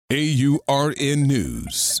AURN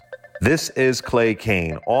News. This is Clay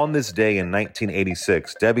Kane. On this day in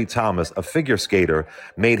 1986, Debi Thomas, a figure skater,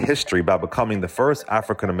 made history by becoming the first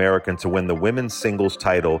African-American to win the women's singles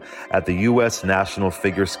title at the U.S. National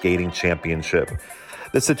Figure Skating Championship.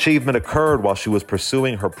 This achievement occurred while she was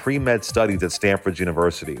pursuing her pre-med studies at Stanford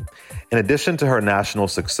University. In addition to her national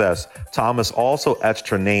success, Thomas also etched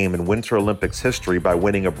her name in Winter Olympics history by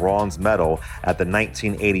winning a bronze medal at the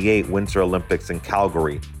 1988 Winter Olympics in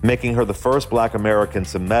Calgary, making her the first Black American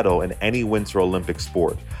to medal in any Winter Olympic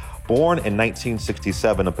sport. Born in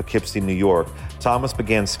 1967 in Poughkeepsie, New York, Thomas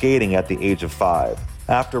began skating at the age of 5.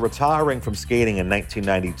 After retiring from skating in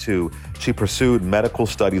 1992, she pursued medical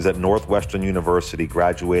studies at Northwestern University,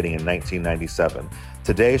 graduating in 1997.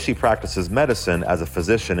 Today, she practices medicine as a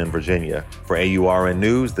physician in Virginia. For AURN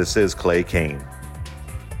News, this is Clay Kane.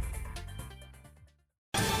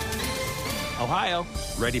 Ohio,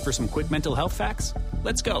 ready for some quick mental health facts?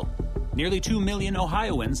 Let's go. Nearly 2 million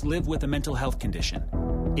Ohioans live with a mental health condition.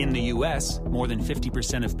 In the U.S., more than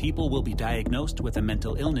 50% of people will be diagnosed with a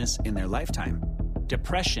mental illness in their lifetime.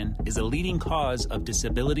 Depression is a leading cause of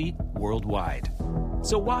disability worldwide.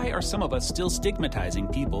 So why are some of us still stigmatizing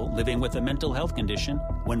people living with a mental health condition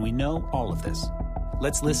when we know all of this?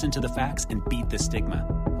 Let's listen to the facts and beat the stigma.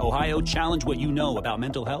 Ohio, challenge what you know about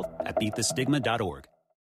mental health at beatthestigma.org.